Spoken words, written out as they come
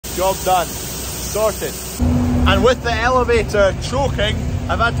Job done. Sorted. And with the elevator choking,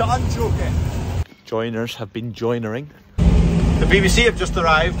 I've had to unchoke it. Joiners have been joinering. The BBC have just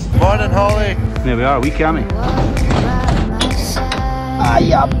arrived. Morning, Holly. There we are, we coming. Ah,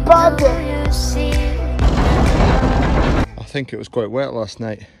 you bugger! I think it was quite wet last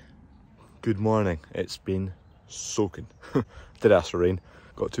night. Good morning. It's been soaking. Did ask for rain.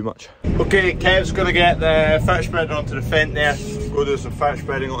 Got too much. Okay, Kev's gonna get the fat spreader onto the fence there. Go do some fat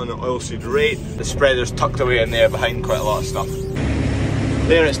spreading on the oilseed rate. The spreader's tucked away in there behind quite a lot of stuff.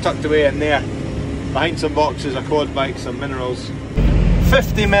 There, it's tucked away in there. Behind some boxes, a quad bike, some minerals.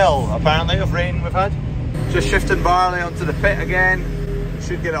 50 mil apparently of rain we've had. Just shifting barley onto the pit again.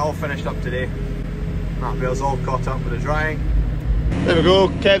 Should get it all finished up today. That bale's all caught up with the drying. There we go,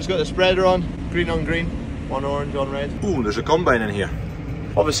 Kev's got the spreader on. Green on green, one orange on red. Ooh, there's a combine in here.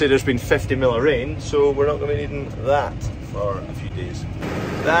 Obviously there's been 50 mil of rain, so we're not going to be needing that for a few days.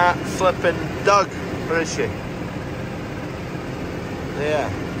 That flipping Doug, where is she?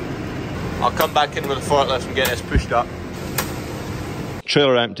 There. I'll come back in with a forklift and get this pushed up.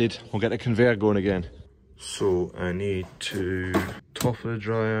 Trailer emptied, we'll get the conveyor going again. So I need to top of the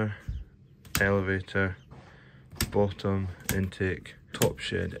dryer, elevator, bottom, intake, top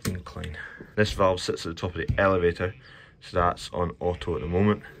shed, incline. This valve sits at the top of the elevator, so that's on auto at the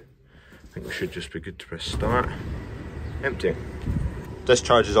moment. I think we should just be good to press start. Emptying.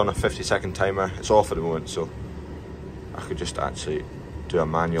 Discharge is on a 50-second timer. It's off at the moment, so I could just actually do a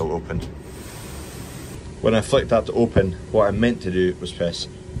manual open. When I flicked that to open, what I meant to do was press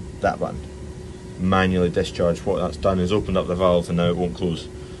that button. Manually discharge. What that's done is opened up the valve and now it won't close.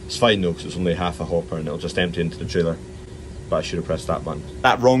 It's fine though, because it's only half a hopper and it'll just empty into the trailer. But I should have pressed that button.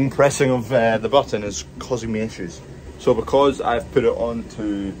 That wrong pressing of the button is causing me issues. So because I've put it on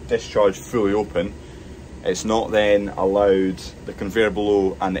to discharge fully open, it's not then allowed the conveyor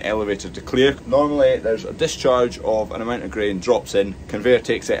below and the elevator to clear. Normally there's a discharge of an amount of grain, drops in, conveyor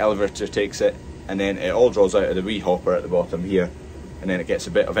takes it, elevator takes it, and then it all draws out of the wee hopper at the bottom here, and then it gets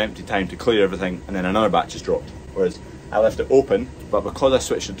a bit of empty time to clear everything, and then another batch is dropped. Whereas I left it open, but because I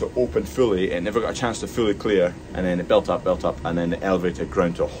switched it to open fully, it never got a chance to fully clear, and then it built up, and then the elevator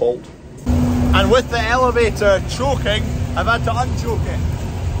ground to a halt. And with the elevator choking, I've had to unchoke it,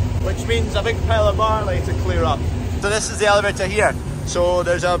 which means a big pile of barley to clear up. So this is the elevator here. So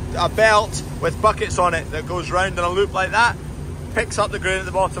there's a belt with buckets on it that goes round in a loop like that, picks up the grain at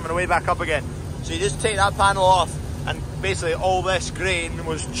the bottom and away back up again. So you just take that panel off, and basically all this grain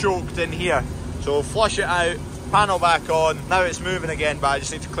was choked in here. So flush it out, panel back on. Now it's moving again, but I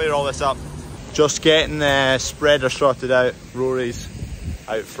just need to clear all this up. Just getting the spreader sorted out. Rory's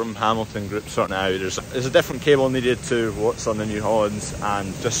out from Hamilton Group sorting it out. There's a different cable needed to what's on the New Hollands,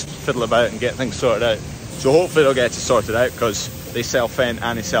 and just fiddle about and get things sorted out. So hopefully they'll get it sorted out, because they sell Fendt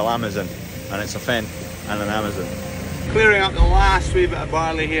and they sell Amazon, and it's a Fendt and an Amazon. Clearing up the last wee bit of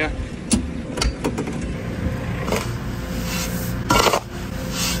barley here.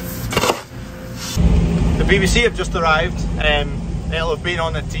 The BBC have just arrived. It'll have been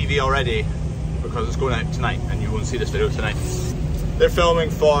on the TV already because it's going out tonight, and you won't see this video tonight. They're filming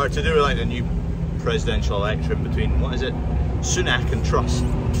to do with like the new presidential election between, what is it, Sunak and Truss.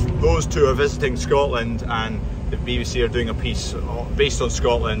 Those two are visiting Scotland, and the BBC are doing a piece based on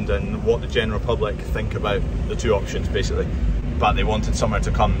Scotland and what the general public think about the two options basically. But they wanted somewhere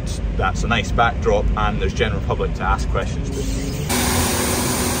to come that's a nice backdrop, and there's general public to ask questions to.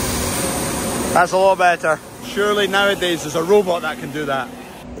 That's a lot better. Surely nowadays there's a robot that can do that.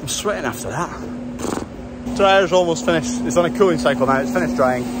 I'm sweating after that. Dryer's almost finished. It's on a cooling cycle now. It's finished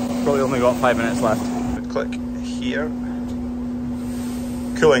drying. Probably only got 5 minutes left. Click here.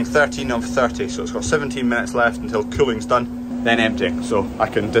 Cooling 13 of 30, so it's got 17 minutes left until cooling's done. Then emptying, so I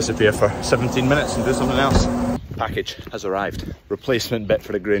can disappear for 17 minutes and do something else. Package has arrived. Replacement bit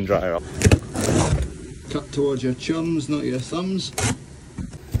for the grain dryer. Cut towards your chums, not your thumbs.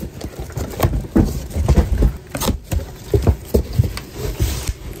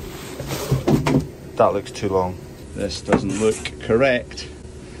 That looks too long. This doesn't look correct.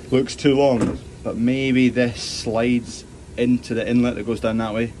 Looks too long, but maybe this slides into the inlet that goes down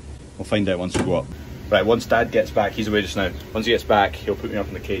that way. We'll find out once we go up. Right, once Dad gets back, he's away just now. Once he gets back, he'll put me up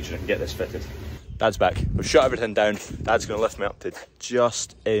in the cage and I can get this fitted. Dad's back. We've shut everything down. Dad's gonna lift me up to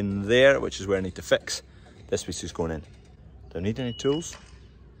just in there, which is where I need to fix. This piece is going in. Do I need any tools?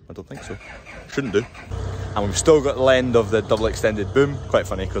 I don't think so. Shouldn't do. And we've still got the end of the double extended boom. Quite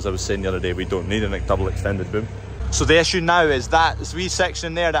funny, because I was saying the other day we don't need a double extended boom. So the issue now is that this wee section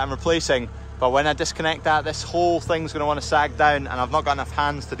in there that I'm replacing, but when I disconnect that, this whole thing's going to want to sag down, and I've not got enough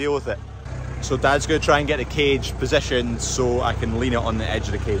hands to deal with it. So Dad's going to try and get the cage positioned so I can lean it on the edge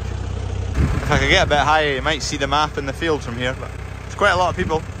of the cage. If I can get a bit higher, you might see the map in the field from here. But there's quite a lot of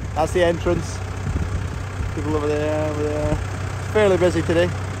people. That's the entrance. People over there, over there. It's fairly busy today.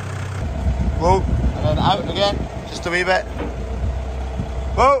 Whoa, and then out again, just a wee bit.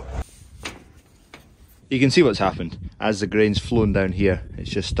 Whoa! You can see what's happened. As the grain's flown down here,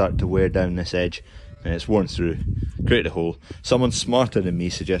 it's just started to wear down this edge and it's worn through, created a hole. Someone smarter than me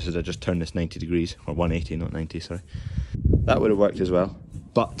suggested I just turn this 90 degrees, or 180, not 90, sorry. That would have worked as well,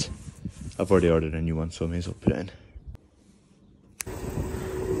 but I've already ordered a new one, so I may as well put it in.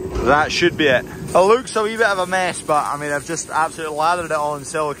 That should be it. It looks a wee bit of a mess, but I mean, I've just absolutely lathered it all in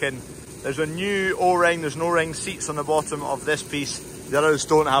silicone. There's a new O-ring, there's no ring seats on the bottom of this piece. The others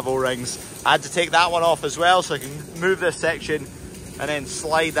don't have O-rings. I had to take that one off as well so I can move this section and then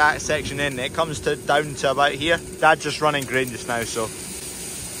slide that section in. It comes down to about here. Dad's just running grain just now, so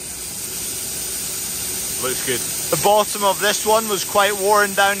looks good. The bottom of this one was quite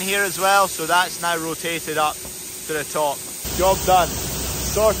worn down here as well, so that's now rotated up to the top. Job done.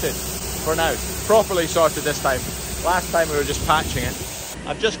 Sorted for now. Properly sorted this time. Last time we were just patching it.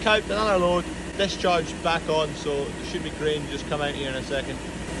 I've just counted another load, discharged back on, so there should be grain just come out here in a second.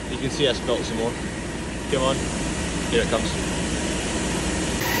 You can see I spilt some more. Come on, here it comes.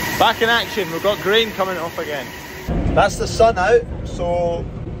 Back in action, we've got grain coming off again. That's the sun out, so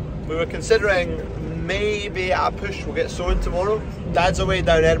we were considering maybe at a push we'll get sown tomorrow. Dad's away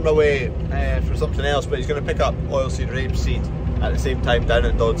down Edinburgh way for something else, but he's going to pick up oilseed rapeseed at the same time down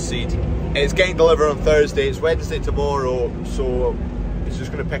at Dodds Seed. It's getting delivered on Thursday, it's Wednesday tomorrow, so he's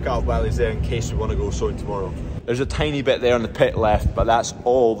just going to pick it up while he's there in case we want to go sowing tomorrow. There's a tiny bit there on the pit left, but that's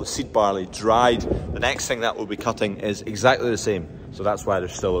all the seed barley dried. The next thing that we'll be cutting is exactly the same, so that's why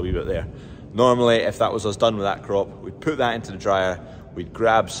there's still a wee bit there. Normally, if that was us done with that crop, we'd put that into the dryer, we'd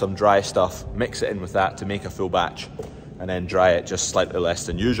grab some dry stuff, mix it in with that to make a full batch, and then dry it just slightly less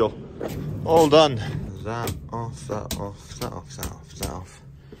than usual. All done. That off, that off, that off, that off, that off.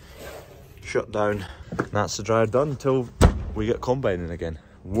 Shut down. And that's the dryer done until we get combining again.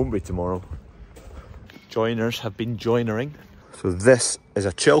 Won't be tomorrow. Joiners have been joinering. So this is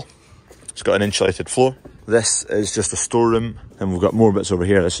a chill. It's got an insulated floor. This is just a storeroom, and we've got more bits over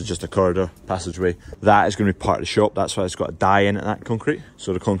here. This is just a corridor, passageway. That is going to be part of the shop. That's why it's got a dye in it, that concrete.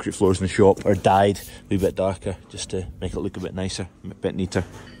 So the concrete floors in the shop are dyed a wee bit darker, just to make it look a bit nicer, a bit neater.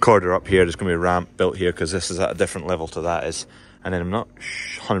 Corridor up here, there's going to be a ramp built here because this is at a different level to that is. And then I'm not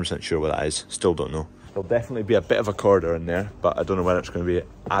 100% sure what that is. Still don't know. There'll definitely be a bit of a corridor in there, but I don't know whether it's going to be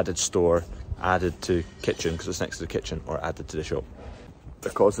added store, added to kitchen because it's next to the kitchen, or added to the shop.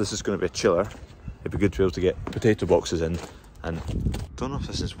 Because this is going to be a chiller, it'd be good to be able to get potato boxes in, and don't know if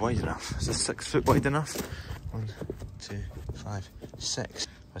this is wide enough. Is this 6 foot wide enough? 1, 2, 5, 6.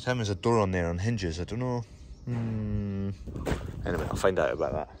 By the time there's a door on there on hinges, I don't know. Anyway, I'll find out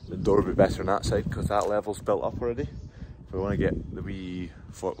about that. The door will be better on that side because that level's built up already. If we want to get the wee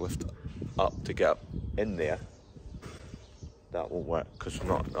forklift up to get up in there, that won't work because there's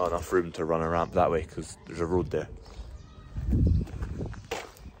not enough room to run a ramp that way because there's a road there.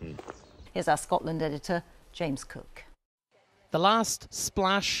 Here's our Scotland editor, James Cook. The last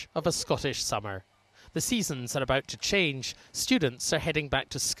splash of a Scottish summer. The seasons are about to change. Students are heading back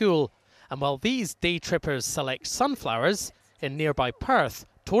to school. And while these day trippers select sunflowers, in nearby Perth,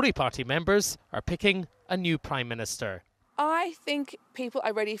 Tory party members are picking a new Prime Minister. I think people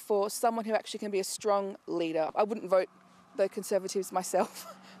are ready for someone who actually can be a strong leader. I wouldn't vote the Conservatives myself,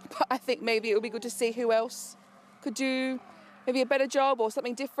 but I think maybe it would be good to see who else could do maybe a better job or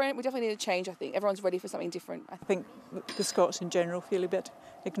something different. We definitely need a change, I think. Everyone's ready for something different. I think the Scots in general feel a bit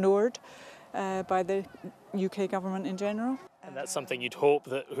ignored by the UK government in general. And that's something you'd hope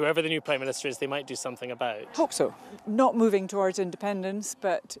that whoever the new Prime Minister is, they might do something about. Hope so. Not moving towards independence,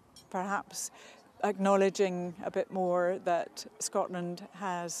 but perhaps acknowledging a bit more that Scotland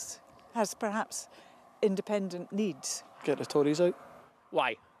has perhaps independent needs. Get the Tories out.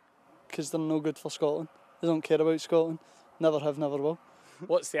 Why? Because they're no good for Scotland. They don't care about Scotland. Never have, never will.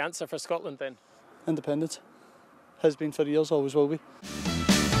 What's the answer for Scotland then? Independence. Has been for years, always will be.